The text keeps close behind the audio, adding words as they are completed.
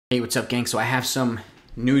Hey, what's up, gang? So I have some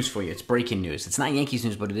news for you. It's breaking news. It's not Yankees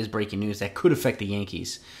news, but it is breaking news that could affect the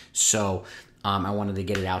Yankees. So I wanted to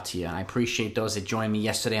get it out to you. And I appreciate those that joined me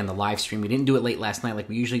yesterday on the live stream. We didn't do it late last night like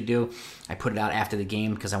we usually do. I put it out after the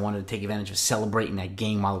game because I wanted to take advantage of celebrating that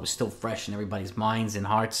game while it was still fresh in everybody's minds and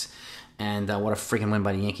hearts. And what a freaking win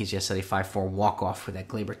by the Yankees yesterday. 5-4 walk-off with that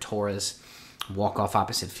Gleyber Torres walk-off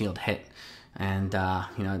opposite field hit. And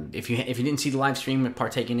you know, if you didn't see the live stream and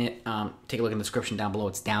partake in it, take a look in the description down below.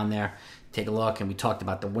 It's down there. Take a look, and we talked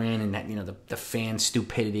about the win and that, you know, the fan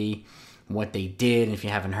stupidity, what they did. And if you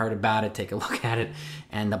haven't heard about it, take a look at it.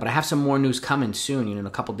 And but I have some more news coming soon. You know, in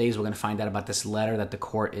a couple days, we're going to find out about this letter that the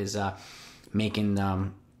court is making.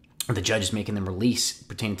 The judge is making them release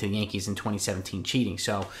pertaining to the Yankees in 2017 cheating.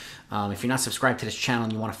 So if you're not subscribed to this channel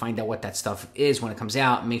and you want to find out what that stuff is when it comes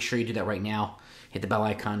out, make sure you do that right now. Hit the bell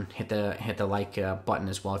icon, hit the like button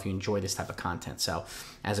as well if you enjoy this type of content. So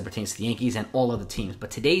as it pertains to the Yankees and all other teams.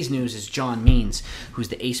 But today's news is John Means, who's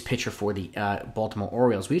the ace pitcher for the Baltimore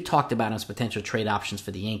Orioles. We've talked about his potential trade options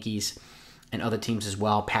for the Yankees and other teams as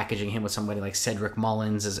well, packaging him with somebody like Cedric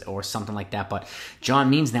Mullins or something like that. But John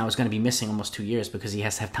Means now is going to be missing almost 2 years because he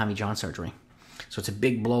has to have Tommy John surgery. So it's a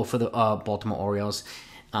big blow for the Baltimore Orioles.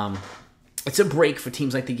 It's a break for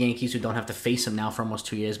teams like the Yankees who don't have to face him now for almost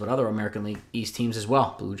 2 years, but other American League East teams as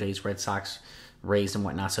well, Blue Jays, Red Sox, Rays, and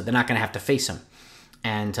whatnot. So they're not going to have to face him.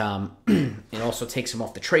 And it also takes him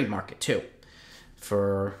off the trade market too,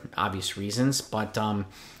 for obvious reasons. But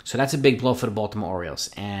so that's a big blow for the Baltimore Orioles,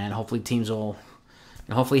 and hopefully teams will,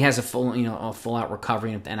 and hopefully he has a full out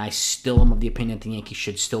recovery. And I still am of the opinion that the Yankees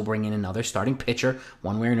should still bring in another starting pitcher,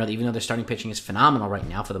 one way or another. Even though their starting pitching is phenomenal right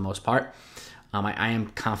now for the most part, I am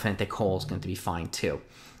confident that Cole's going to be fine too.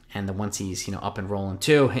 And that once he's up and rolling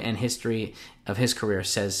too, and history of his career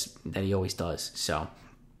says that he always does. So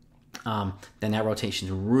then that rotation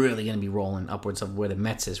is really going to be rolling upwards of where the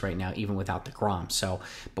Mets is right now, even without the Grom. So,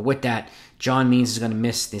 but with that, John Means is going to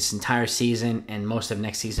miss this entire season and most of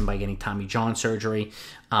next season by getting Tommy John surgery.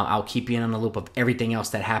 I'll keep you in on the loop of everything else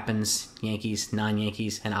that happens, Yankees,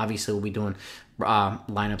 non-Yankees, and obviously we'll be doing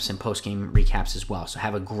lineups and post-game recaps as well. So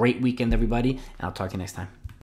have a great weekend, everybody, and I'll talk to you next time.